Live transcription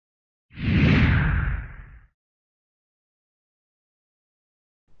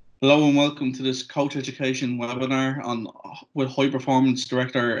Hello and welcome to this coach education webinar on with High Performance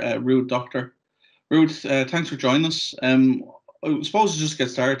Director Ruud Dokter. Ruud, thanks for joining us. I suppose to just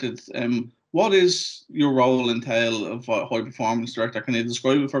get started, what is your role entail of High Performance Director? Can you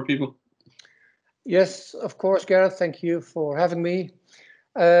describe it for people? Yes, of course, Gareth. Thank you for having me.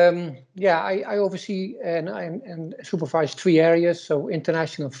 I oversee and supervise three areas. So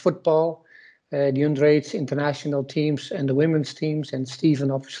international football, the under-8 international teams and the women's teams. And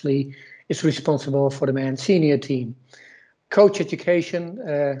Stephen obviously is responsible for the men's senior team. Coach education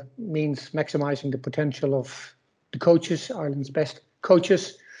means maximizing the potential of the coaches, Ireland's best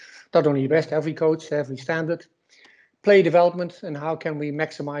coaches, not only the best, every coach, every standard. Play development and how can we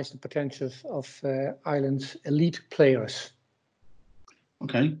maximize the potentials of Ireland's elite players.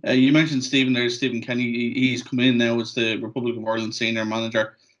 Okay, you mentioned Stephen there, Stephen Kenny. He's come in now as the Republic of Ireland senior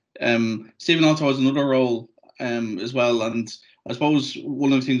manager. Stephen also has another role as well, and I suppose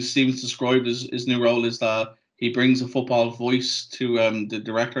one of the things Stephen's described as his new role is that he brings a football voice to the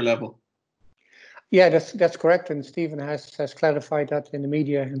director level. Yeah, that's correct, and Stephen has clarified that in the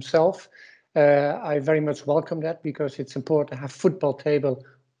media himself. I very much welcome that because it's important to have football people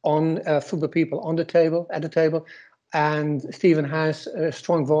on the table at the table. And Stephen has a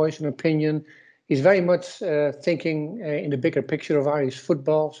strong voice and opinion. He's very much thinking in the bigger picture of Irish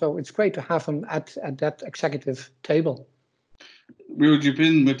football. So it's great to have him at that executive table. Ruud, you've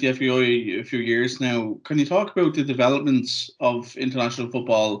been with the FAI a few years now. Can you talk about the developments of international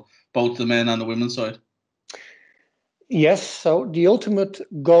football, both the men and the women's side? Yes, so the ultimate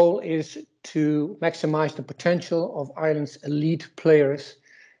goal is to maximize the potential of Ireland's elite players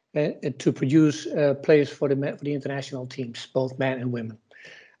to produce players for the international teams, both men and women.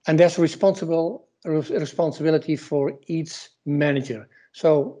 And there's a responsibility for each manager.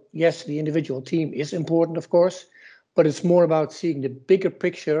 So yes, the individual team is important, of course, but it's more about seeing the bigger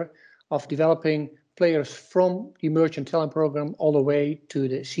picture of developing players from the emerging talent program all the way to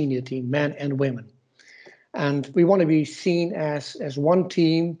the senior team, men and women. And we want to be seen as one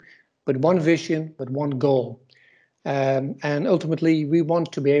team, with one vision, with one goal. And ultimately, we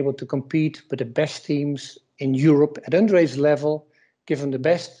want to be able to compete with the best teams in Europe at under-8 level, given the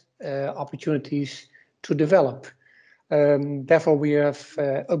best opportunities to develop. Therefore, we have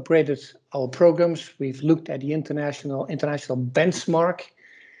upgraded our programs. We've looked at the international benchmark,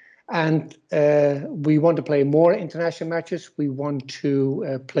 and we want to play more international matches. We want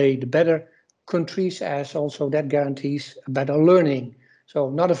to play the better countries, as also that guarantees a better learning. So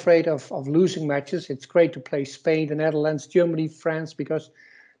not afraid of losing matches. It's great to play Spain, the Netherlands, Germany, France, because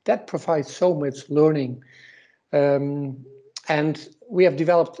that provides so much learning. And we have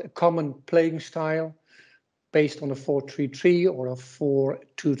developed a common playing style based on a 4-3-3 or a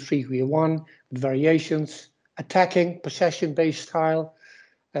 4-2-3-1 with variations, attacking, possession-based style,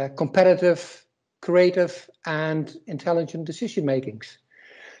 competitive, creative, and intelligent decision makings.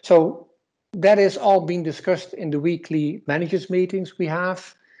 So that is all being discussed in the weekly managers meetings we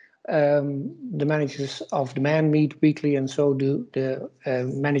have. The managers of the men meet weekly, and so do the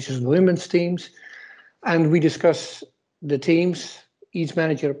managers of the women's teams. And we discuss the teams. Each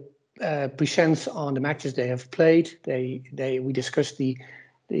manager presents on the matches they have played. We discuss the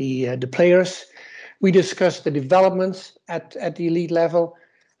players. We discuss the developments at the elite level.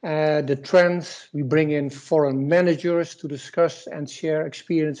 The trends. We bring in foreign managers to discuss and share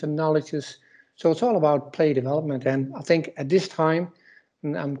experience and knowledges. So it's all about play development. And I think at this time,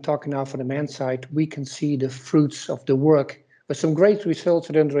 and I'm talking now for the men's side, we can see the fruits of the work with some great results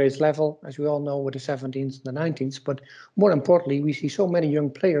at under-8 level, as we all know, with the 17s and the 19s. But more importantly, we see so many young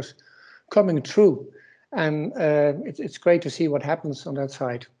players coming through. And it's great to see what happens on that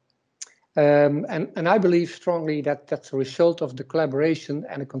side. And I believe strongly that that's a result of the collaboration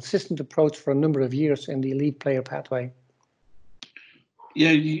and a consistent approach for a number of years in the elite player pathway.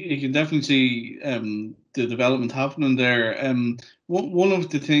 Yeah, you can definitely see the development happening there. One of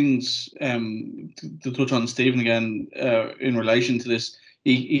the things to touch on Stephen again in relation to this,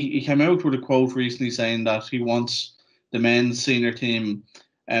 he came out with a quote recently saying that he wants the men's senior team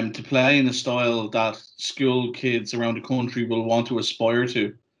to play in a style that school kids around the country will want to aspire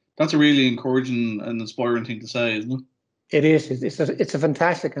to. That's a really encouraging and inspiring thing to say, isn't it? It is. It's a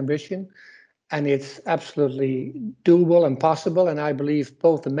fantastic ambition, and it's absolutely doable and possible. And I believe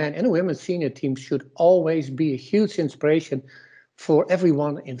both the men and the women's senior teams should always be a huge inspiration for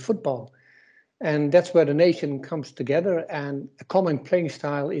everyone in football. And that's where the nation comes together, and a common playing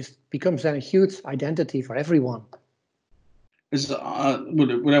style becomes then a huge identity for everyone.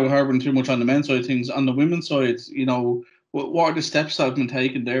 Without harping too much on the men's side of things, on the women's side, what are the steps that have been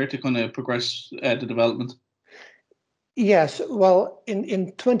taken there to kind of progress the development? Yes, well,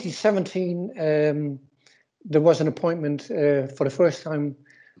 in 2017, there was an appointment for the first time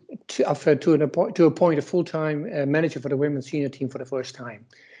to appoint a full-time manager for the women's senior team for the first time.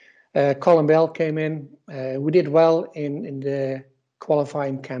 Colin Bell came in. We did well in the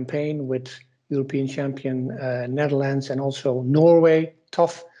qualifying campaign with European champion Netherlands and also Norway.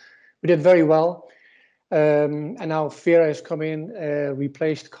 Tough. We did very well. And now Vera has come in,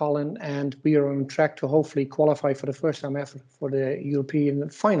 replaced Colin, and we are on track to hopefully qualify for the first time ever for the European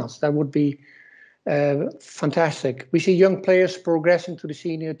finals. That would be fantastic. We see young players progressing to the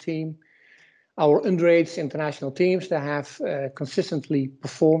senior team. Our underage international teams that have consistently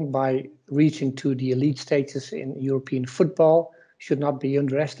performed by reaching to the elite status in European football should not be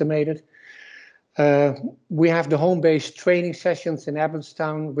underestimated. We have the home-based training sessions in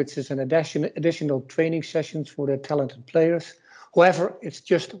Abbottstown, which is an additional training sessions for the talented players. However, it's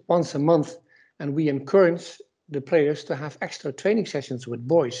just once a month, and we encourage the players to have extra training sessions with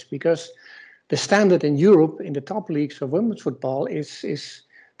boys, because the standard in Europe in the top leagues of women's football is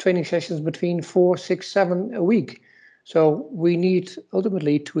training sessions between 4, 6, 7 a week. So we need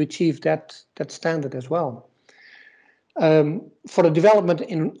ultimately to achieve that standard as well. For the development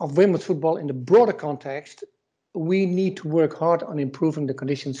of women's football in the broader context, we need to work hard on improving the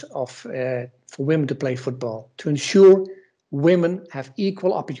conditions for women to play football, to ensure women have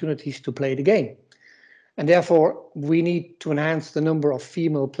equal opportunities to play the game. And therefore, we need to enhance the number of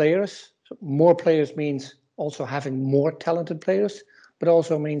female players. So more players means also having more talented players, but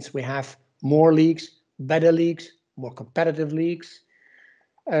also means we have more leagues, better leagues, more competitive leagues.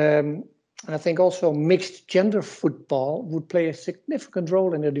 And I think also mixed gender football would play a significant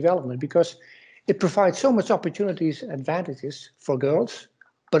role in the development, because it provides so much opportunities and advantages for girls,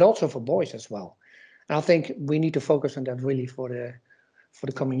 but also for boys as well. And I think we need to focus on that really for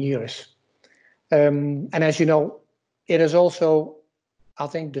the coming years. And as you know, it is also, I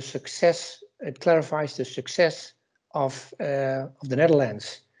think, it clarifies the success of the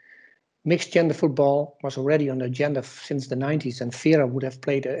Netherlands. Mixed gender football was already on the agenda since the 90s, and Vera would have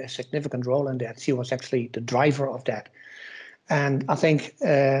played a significant role in that. She was actually the driver of that. And I think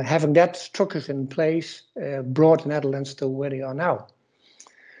having that structures in place brought the Netherlands to where they are now.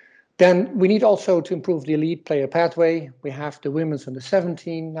 Then we need also to improve the elite player pathway. We have the women's under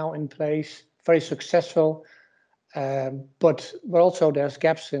 17 now in place, very successful. But also there's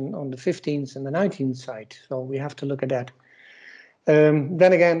gaps on the 15s and the 19 side. So we have to look at that.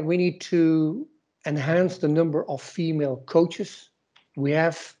 Then again, we need to enhance the number of female coaches. We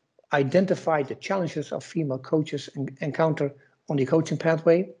have identified the challenges of female coaches encounter on the coaching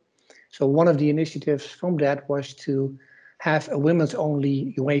pathway. So one of the initiatives from that was to have a women's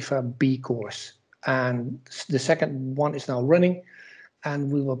only UEFA B course. And the second one is now running.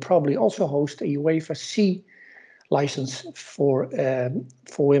 And we will probably also host a UEFA C license for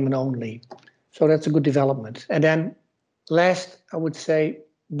women only. So that's a good development. And then last, I would say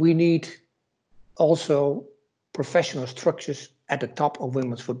we need also professional structures at the top of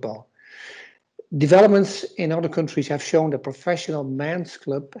women's football. Developments in other countries have shown that professional men's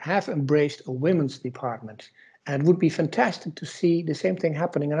clubs have embraced a women's department. And it would be fantastic to see the same thing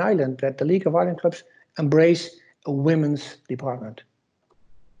happening in Ireland, that the League of Ireland clubs embrace a women's department.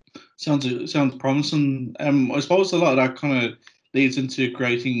 Sounds promising. I suppose a lot of that kind of leads into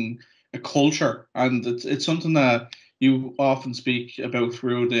creating a culture, and it's something that you often speak about,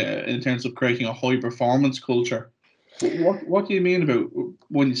 Ruud, in terms of creating a high performance culture. What do you mean about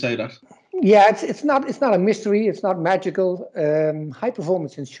when you say that? Yeah, it's not a mystery. It's not magical. High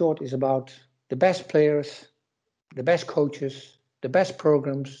performance, in short, is about the best players, the best coaches, the best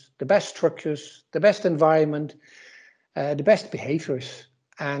programs, the best structures, the best environment, the best behaviors.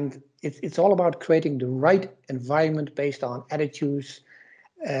 And it's all about creating the right environment based on attitudes,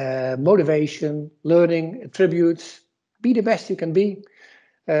 motivation, learning, attributes. Be the best you can be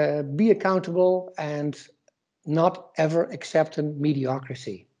accountable, and not ever accepting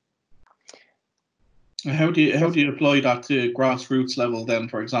mediocrity. How do you apply that to grassroots level then,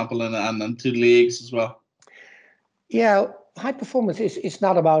 for example, and to leagues as well? Yeah, high performance is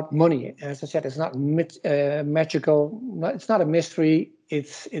not about money. As I said, it's not magical. It's not a mystery.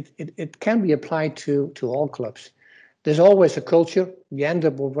 It can be applied to all clubs. There's always a culture. You end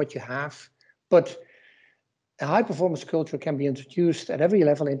up with what you have, but a high performance culture can be introduced at every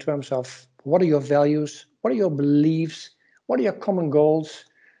level in terms of what are your values, what are your beliefs, what are your common goals,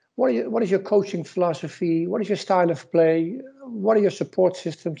 what is your coaching philosophy, what is your style of play, what do your support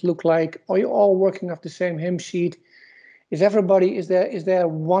systems look like? Are you all working off the same hymn sheet? Is there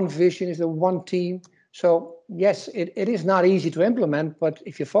one vision? Is there one team? So yes, it is not easy to implement, but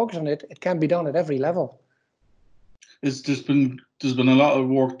if you focus on it, it can be done at every level. there's been a lot of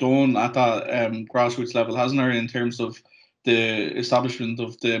work done at that grassroots level, hasn't there, in terms of the establishment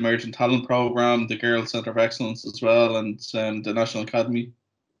of the Emerging Talent Program, the Girls Centre of Excellence as well, and the National Academy.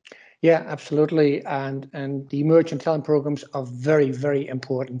 Yeah, absolutely. And the emerging talent programs are very, very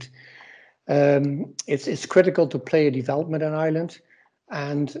important. It's critical to player development in Ireland.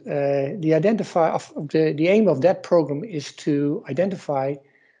 And the aim of that program is to identify,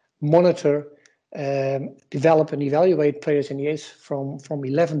 monitor, develop and evaluate players in the age from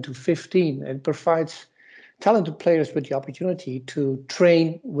 11 to 15. It provides talented players with the opportunity to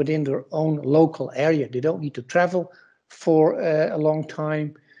train within their own local area. They don't need to travel for a long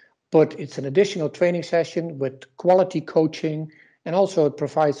time, but it's an additional training session with quality coaching, and also it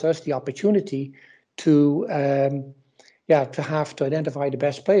provides us the opportunity to identify the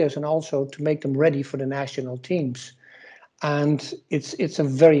best players and also to make them ready for the national teams. And it's a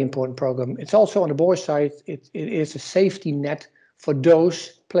very important program. It's also on the boys' side, it is a safety net for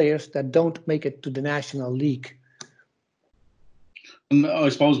those players that don't make it to the National League. And I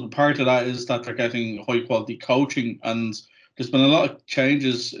suppose part of that is that they're getting high quality coaching, and there's been a lot of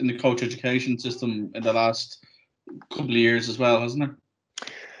changes in the coach education system in the last couple of years as well, hasn't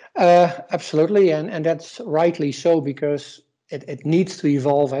there? Absolutely, and that's rightly so, because it needs to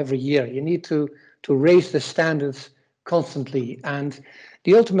evolve every year. You need to raise the standards constantly, and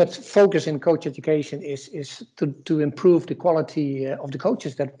the ultimate focus in coach education is to improve the quality of the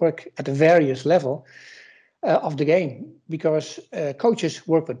coaches that work at the various level of the game, because coaches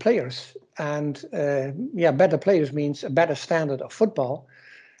work with players, and better players means a better standard of football.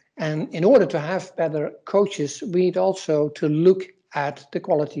 And in order to have better coaches, we need also to look at the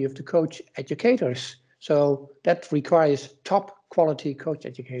quality of the coach educators. So that requires top quality coach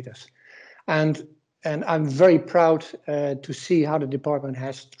educators. And I'm very proud to see how the department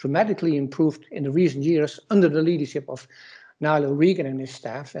has dramatically improved in the recent years under the leadership of Niall O'Regan and his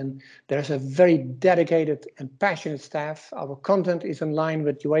staff. And there's a very dedicated and passionate staff. Our content is in line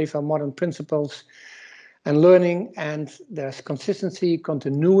with UEFA modern principles and learning, and there's consistency,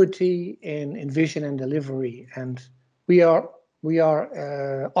 continuity in vision and delivery. And we are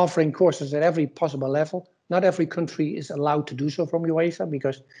offering courses at every possible level. Not every country is allowed to do so from UEFA,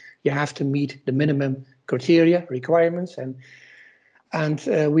 because you have to meet the minimum criteria, requirements, and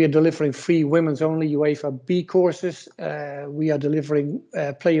we are delivering free women's only UEFA B courses. We are delivering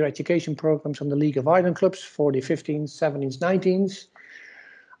player education programs on the League of Ireland clubs for the 15s, 17s, 19s.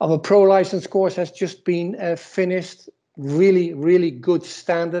 Our pro license course has just been finished. Really, really good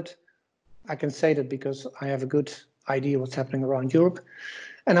standard. I can say that because I have a good idea what's happening around Europe.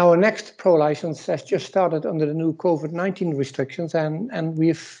 And our next pro license has just started under the new COVID-19 restrictions, and we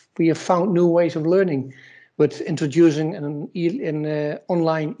have found new ways of learning, with introducing an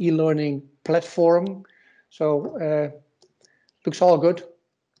online e-learning platform. So looks all good.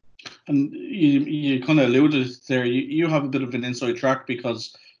 And you kind of alluded there. You have a bit of an inside track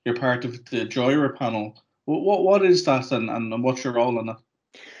because you're part of the Jira panel. What is that, and what's your role in it?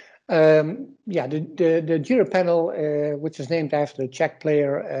 The Jira panel, which is named after the Czech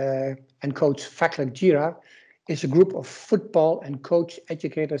player and coach Vaclav Jira, is a group of football and coach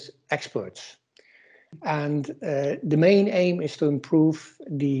educators experts. And the main aim is to improve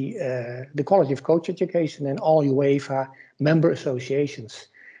the quality of coach education in all UEFA member associations.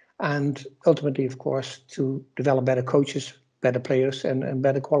 And ultimately, of course, to develop better coaches, better players, and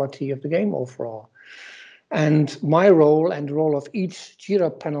better quality of the game overall. And my role and the role of each Jira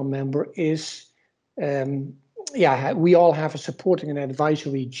panel member is, we all have a supporting and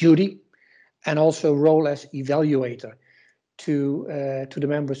advisory duty, and also role as evaluator to the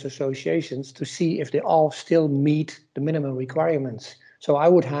members' associations to see if they all still meet the minimum requirements. So I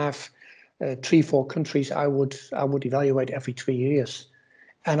would have 3-4 countries I would evaluate every 3 years.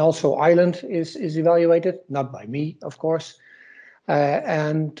 And also Ireland is evaluated, not by me, of course,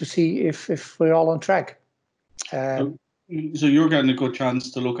 and to see if we're all on track. So you're getting a good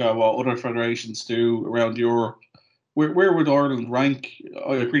chance to look at what other federations do around Europe. Where would Ireland rank?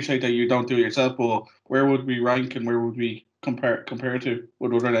 I appreciate that you don't do it yourself, but where would we rank, and where would we compare to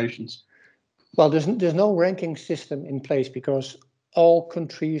with other nations? Well, there's no ranking system in place, because all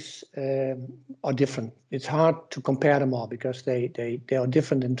countries are different. It's hard to compare them all, because they are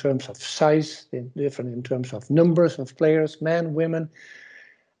different in terms of size, they're different in terms of numbers of players, men, women.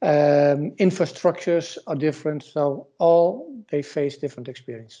 Infrastructures are different, so they face different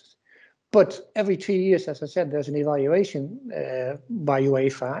experiences. But every 2 years, as I said, there's an evaluation by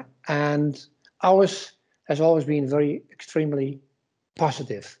UEFA, and ours has always been extremely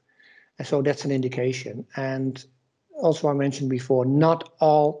positive. And so that's an indication. And also I mentioned before, not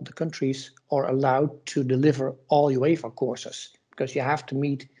all the countries are allowed to deliver all UEFA courses because you have to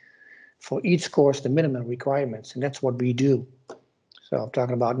meet for each course the minimum requirements, and that's what we do. So I'm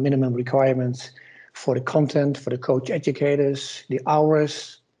talking about minimum requirements for the content, for the coach educators, the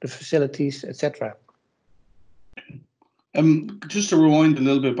hours, the facilities, etc. Just to rewind a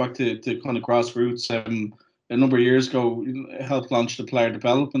little bit back to kind of grassroots, a number of years ago, you helped launch the player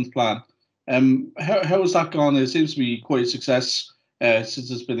development plan. How has that gone? It seems to be quite a success since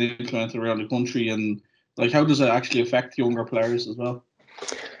it's been implemented around the country, and like how does it actually affect younger players as well?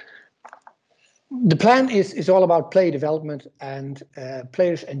 The plan is all about play development and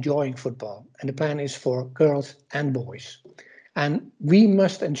players enjoying football. And the plan is for girls and boys. And we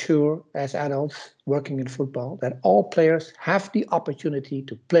must ensure, as adults working in football, that all players have the opportunity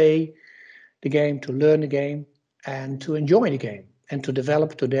to play the game, to learn the game, and to enjoy the game, and to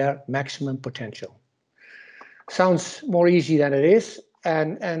develop to their maximum potential. Sounds more easy than it is.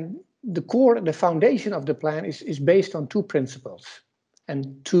 And the foundation of the plan is based on two principles,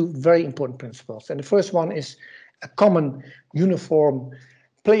 and two very important principles. And the first one is a common, uniform,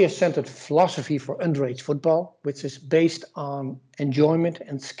 player-centered philosophy for underage football, which is based on enjoyment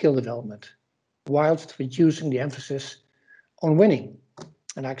and skill development, whilst reducing the emphasis on winning.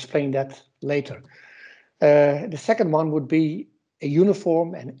 And I explain that later. The second one would be a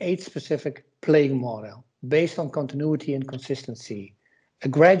uniform and age-specific playing model, based on continuity and consistency. A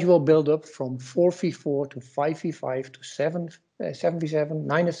gradual build-up from 4v4 to 5v5 to 7v7,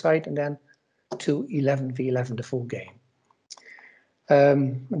 9-a-side, and then to 11v11, the full game.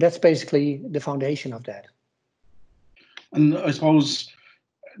 That's basically the foundation of that. And I suppose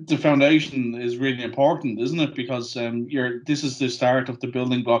the foundation is really important, isn't it? Because this is the start of the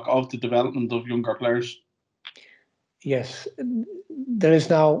building block of the development of younger players. Yes, there is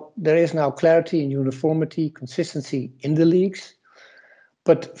now clarity and uniformity, consistency in the leagues.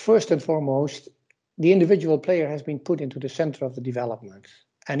 But first and foremost, the individual player has been put into the center of the development.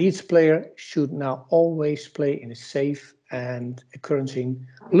 And each player should now always play in a safe and encouraging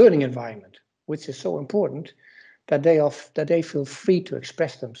learning environment, which is so important that they feel free to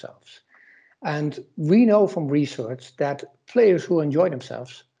express themselves. And we know from research that players who enjoy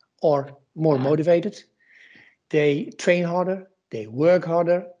themselves are more motivated, they train harder, they work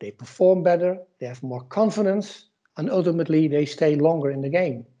harder, they perform better, they have more confidence, and ultimately they stay longer in the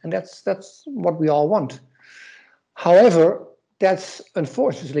game. And that's what we all want. However, that's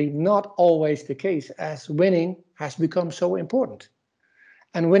unfortunately not always the case, as winning has become so important.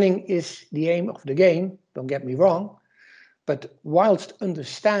 And winning is the aim of the game, don't get me wrong. But whilst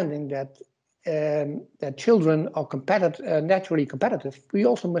understanding that children are naturally competitive, we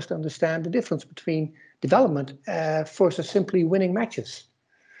also must understand the difference between development versus simply winning matches.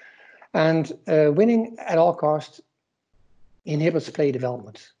 And winning at all costs inhibits play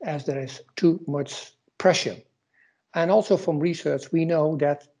development, as there is too much pressure. And also from research, we know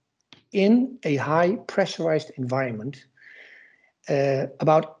that in a high pressurized environment,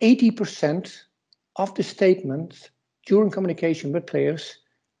 about 80% of the statements during communication with players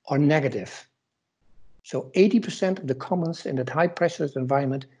are negative. So 80% of the comments in that high pressurized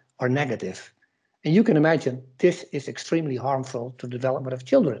environment are negative. And you can imagine this is extremely harmful to the development of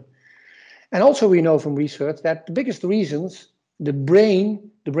children. And also we know from research that the biggest reasons the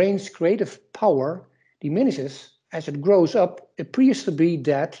brain's creative power diminishes as it grows up appears to be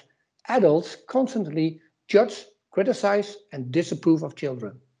that adults constantly judge, criticize, and disapprove of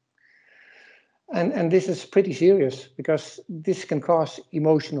children. And this is pretty serious because this can cause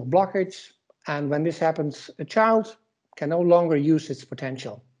emotional blockage. And when this happens, a child can no longer use its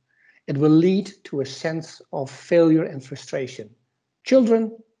potential. It will lead to a sense of failure and frustration.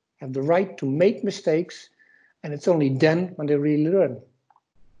 Children have the right to make mistakes, and it's only then when they really learn.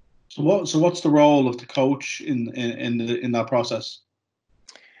 So what's the role of the coach in that process?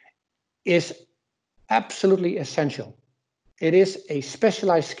 Is absolutely essential. It is a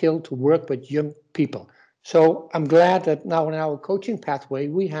specialized skill to work with young people. So I'm glad that now in our coaching pathway,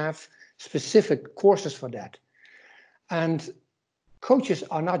 we have specific courses for that. And coaches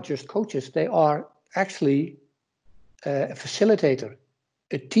are not just coaches, they are actually a facilitator,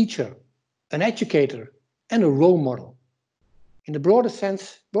 a teacher, an educator, and a role model. In the broader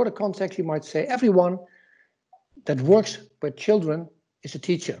sense, broader context, you might say everyone that works with children is a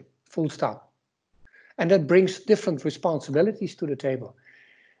teacher, full stop. And that brings different responsibilities to the table.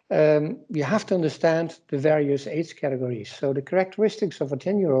 You have to understand the various age categories. So the characteristics of a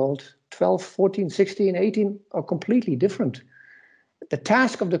 10-year-old, 12, 14, 16, 18 are completely different. The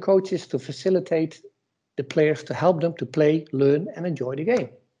task of the coach is to facilitate the players, to help them to play, learn, and enjoy the game.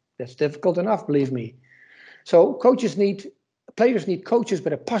 That's difficult enough, believe me. So players need coaches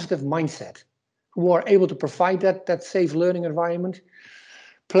with a positive mindset who are able to provide that safe learning environment.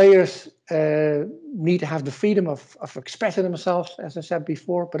 Players need to have the freedom of expressing themselves, as I said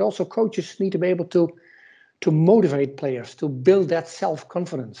before, but also coaches need to be able to motivate players, to build that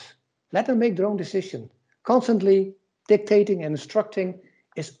self-confidence. Let them make their own decision. Constantly dictating and instructing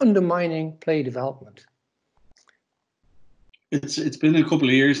is undermining play development. It's been a couple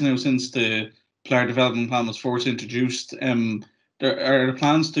of years now since the player development plan was first introduced. There are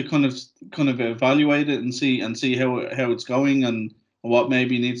plans to kind of evaluate it and see how it's going and what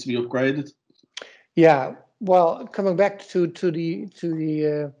maybe needs to be upgraded. Yeah, well, coming back to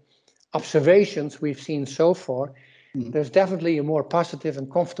the observations we've seen so far, there's definitely a more positive and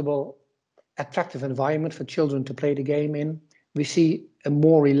comfortable, attractive environment for children to play the game in. We see a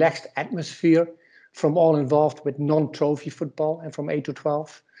more relaxed atmosphere from all involved with non-trophy football and from 8 to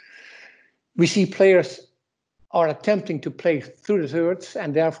 12. We see players are attempting to play through the thirds,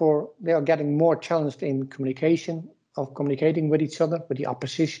 and therefore they are getting more challenged in communicating with each other, with the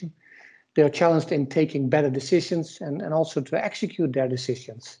opposition. They are challenged in taking better decisions and also to execute their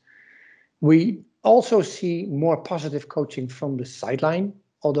decisions. We also see more positive coaching from the sideline,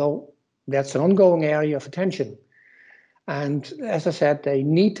 although that's an ongoing area of attention. And as I said, they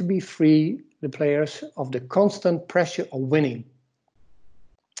need to be free, the players, of the constant pressure of winning.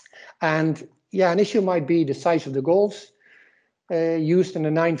 And yeah, an issue might be the size of the goals used in the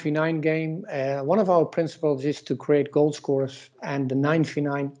 9v9 game. One of our principles is to create goal scorers, and the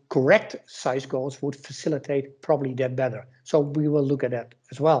 9v9 correct size goals would facilitate probably that better. So we will look at that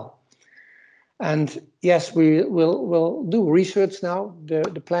as well. And yes, we'll do research now.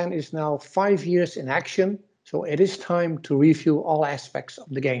 The plan is now 5 years in action. So it is time to review all aspects of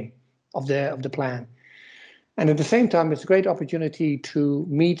the game, of the plan. And at the same time, it's a great opportunity to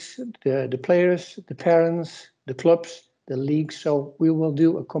meet the players, the parents, the clubs, the leagues. So we will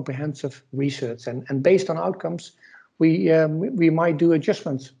do a comprehensive research, and based on outcomes, we might do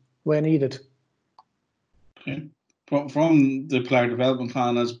adjustments where needed. Okay. From the player development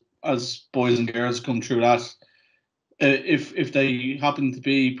plan, as boys and girls come through that, if they happen to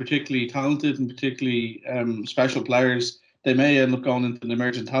be particularly talented and particularly special players, they may end up going into the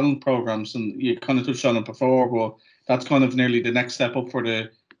emerging talent programs. And you kind of touched on it before, but that's kind of nearly the next step up for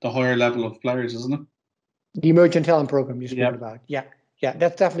the higher level of players, isn't it? The emerging talent program you spoke about. Yeah,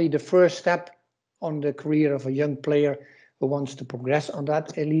 that's definitely the first step on the career of a young player who wants to progress on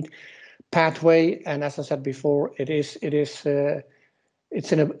that elite pathway. And as I said before, it's a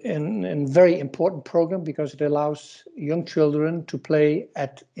very important program because it allows young children to play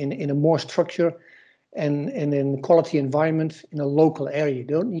in a more structure and in quality environment in a local area. You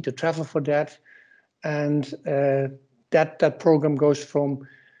don't need to travel for that. And that program goes from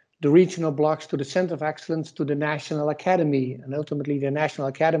the regional blocks to the Center of Excellence to the National Academy. And ultimately the National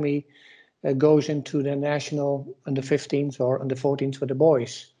Academy goes into the national under 15s or under 14s for the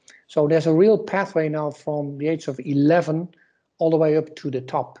boys. So there's a real pathway now from the age of 11 all the way up to the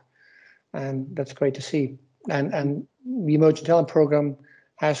top. And that's great to see. And the Emerging Talent Program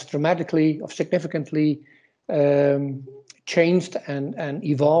has dramatically or significantly changed and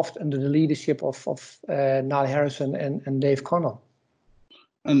evolved under the leadership of Niall Harrison and Dave Connell.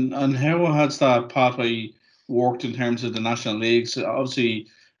 And how has that pathway worked in terms of the national leagues? Obviously,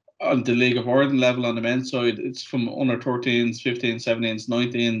 on the League of Ireland level on the men's side, it's from under 13s, 15s, 17s,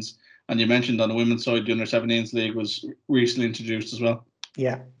 19s. And you mentioned on the women's side, the under 17s league was recently introduced as well.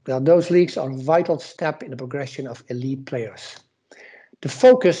 Yeah, well, those leagues are a vital step in the progression of elite players. The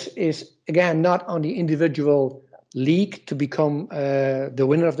focus is, again, not on the individual league to become the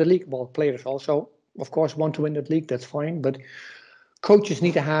winner of the league. Well, players also, of course, want to win that league, that's fine. But coaches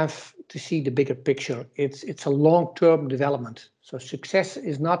need to see the bigger picture. It's a long-term development. So success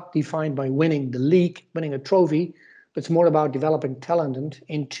is not defined by winning the league, winning a trophy. It's more about developing talent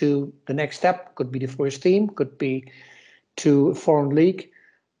into the next step. Could be the first team, could be to a foreign league.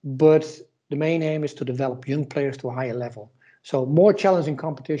 But the main aim is to develop young players to a higher level. So more challenging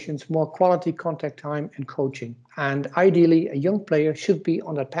competitions, more quality contact time and coaching. And ideally, a young player should be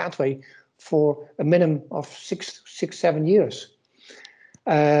on that pathway for a minimum of 6-7 years.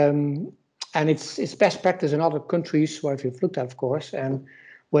 And it's best practice in other countries where we've looked at, of course, and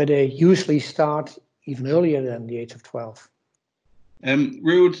where they usually start even earlier than the age of 12.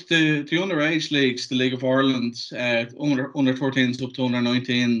 Ruud, the underage leagues, the League of Ireland, under 13s up to under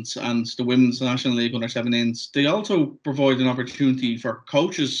 19s, and the Women's National League under 17s, they also provide an opportunity for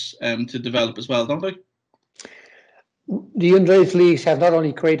coaches to develop as well, don't they? The underage leagues have not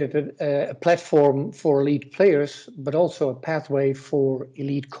only created a platform for elite players, but also a pathway for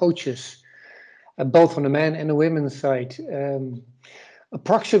elite coaches. both on the men and the women's side.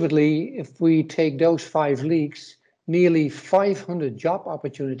 Approximately, if we take those 5 leagues, nearly 500 job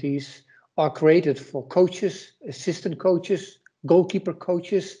opportunities are created for coaches, assistant coaches, goalkeeper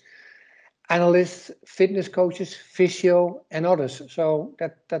coaches, analysts, fitness coaches, physio, and others. So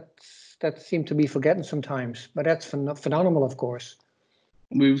that seems to be forgotten sometimes, but that's phenomenal, of course.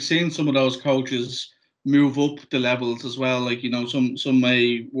 We've seen some of those coaches move up the levels as well. Like, some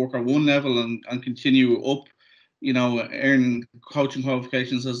may work at one level and continue up, earn coaching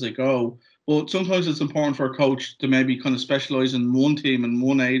qualifications as they go. But sometimes it's important for a coach to maybe kind of specialize in one team and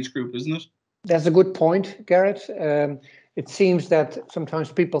one age group, isn't it? That's a good point, Garrett. It seems that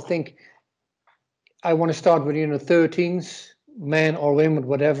sometimes people think, I want to start with 13s, men or women,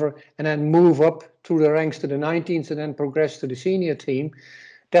 whatever, and then move up through the ranks to the 19s and then progress to the senior team.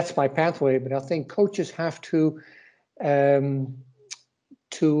 That's my pathway. But I think coaches have to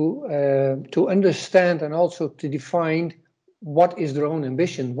understand and also to define what is their own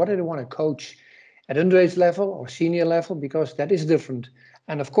ambition. What do they want to coach at underage level or senior level? Because that is different.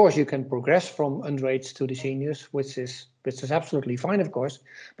 And of course, you can progress from underage to the seniors, which is absolutely fine, of course.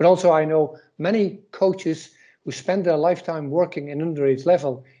 But also, I know many coaches who spend their lifetime working in underage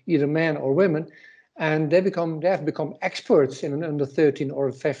level, either men or women, and they have become experts in an under 13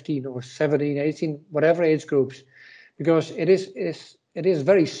 or 15 or 17, 18, whatever age groups, because it is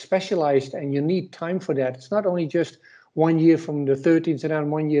very specialized, and you need time for that. It's not only just 1 year from the 13s and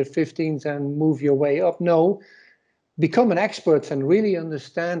then 1 year 15s and move your way up. No. Become an expert and really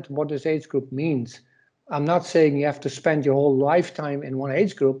understand what this age group means. I'm not saying you have to spend your whole lifetime in one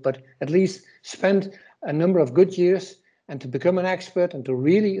age group, but at least spend a number of good years and to become an expert and to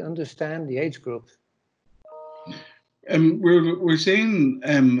really understand the age group. We're seeing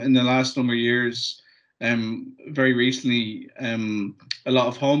in the last number of years, very recently, a lot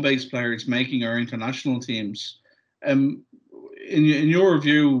of home-based players making our international teams. In your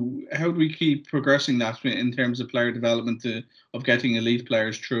view, how do we keep progressing that in terms of player development of getting elite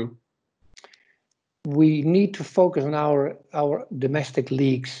players through? We need to focus on our domestic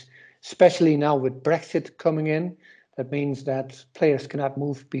leagues, especially now with Brexit coming in. That means that players cannot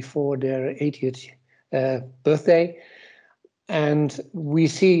move before their 80th birthday. And we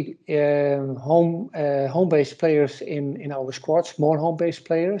see home-based players in our squad, small home-based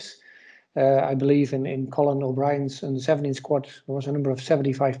players. I believe in Colin O'Brien's under 17 squad there was a number of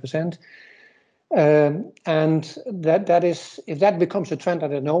 75%. And that is, if that becomes a trend, I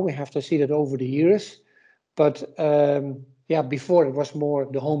don't know. We have to see that over the years. But before it was more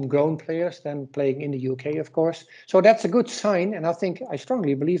the homegrown players than playing in the UK, of course. So that's a good sign. And I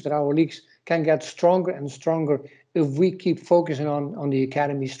strongly believe that our leagues can get stronger and stronger if we keep focusing on the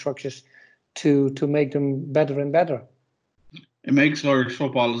academy structures to make them better and better. It makes Irish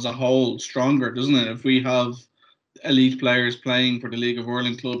football as a whole stronger, doesn't it? If we have elite players playing for the League of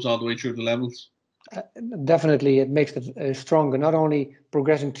Ireland clubs all the way through the levels. Definitely, it makes it stronger. Not only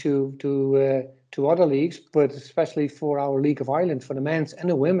progressing to other leagues, but especially for our League of Ireland, for the men's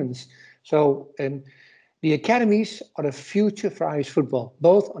and the women's. So the academies are the future for Irish football,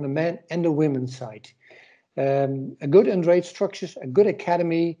 both on the men and the women's side. A good underage structures, a good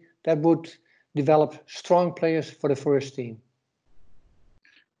academy that would develop strong players for the first team.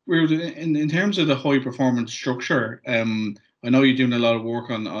 In terms of the high performance structure, I know you're doing a lot of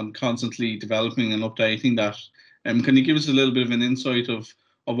work on constantly developing and updating that. Can you give us a little bit of an insight of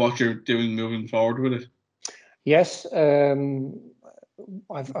what you're doing moving forward with it? Yes, I've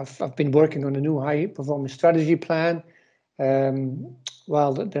been working on a new high performance strategy plan. We've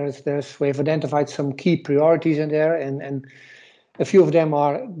identified some key priorities in there, and a few of them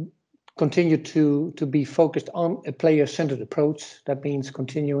are continue to be focused on a player-centered approach. That means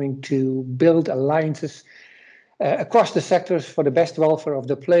continuing to build alliances across the sectors for the best welfare of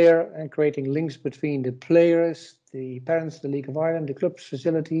the player and creating links between the players, the parents, the League of Ireland, the club's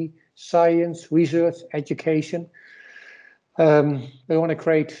facility, science, research, education. We want to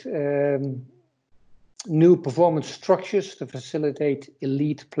create new performance structures to facilitate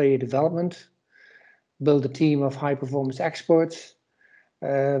elite player development, build a team of high-performance experts.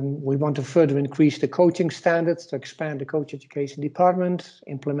 We want to further increase the coaching standards to expand the coach education department,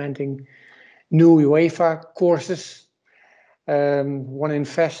 implementing new UEFA courses. Want to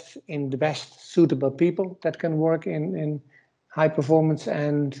invest in the best suitable people that can work in high performance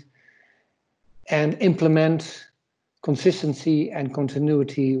and implement consistency and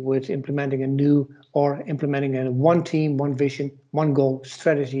continuity with implementing a one team, one vision, one goal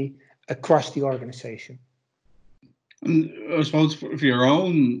strategy across the organization. And I suppose for your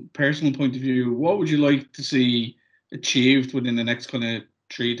own personal point of view, what would you like to see achieved within the next kind of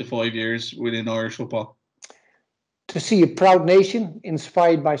 3 to 5 years within Irish football? To see a proud nation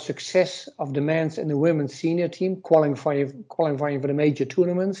inspired by success of the men's and the women's senior team qualifying for the major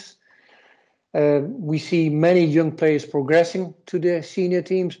tournaments. We see many young players progressing to the senior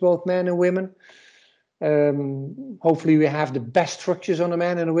teams, both men and women. Hopefully we have the best structures on the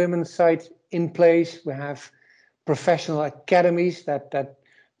men and the women's side in place. We have professional academies that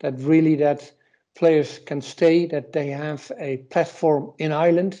players can stay, that they have a platform in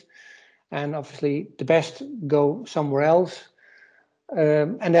Ireland, and obviously the best go somewhere else.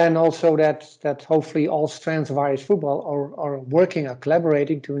 And then also that hopefully all strands of Irish football are working, are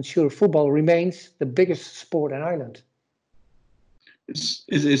collaborating to ensure football remains the biggest sport in Ireland.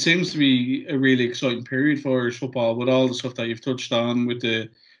 It seems to be a really exciting period for Irish football with all the stuff that you've touched on, with the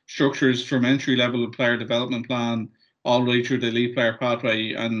structures from entry-level player development plan all the way through the elite player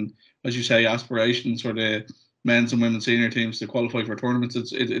pathway, and as you say, aspirations for the men's and women's senior teams to qualify for tournaments.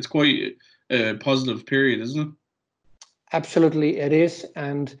 It's quite a positive period, isn't it? Absolutely, it is.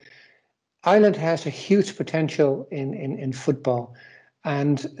 And Ireland has a huge potential in football.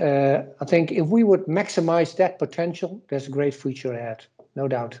 And I think if we would maximize that potential, there's a great future ahead, no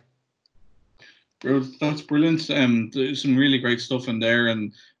doubt. Ruud, that's brilliant. There's some really great stuff in there,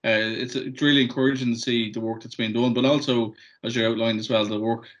 and it's really encouraging to see the work that's being done, but also, as you outlined as well, the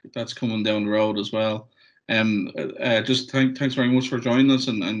work that's coming down the road as well. Just thanks very much for joining us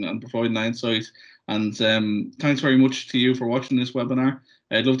and providing the insight. And thanks very much to you for watching this webinar.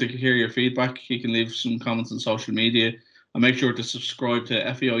 I'd love to hear your feedback. You can leave some comments on social media, and make sure to subscribe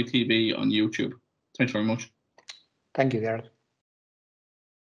to FEI TV on YouTube. Thanks very much. Thank you, Gareth.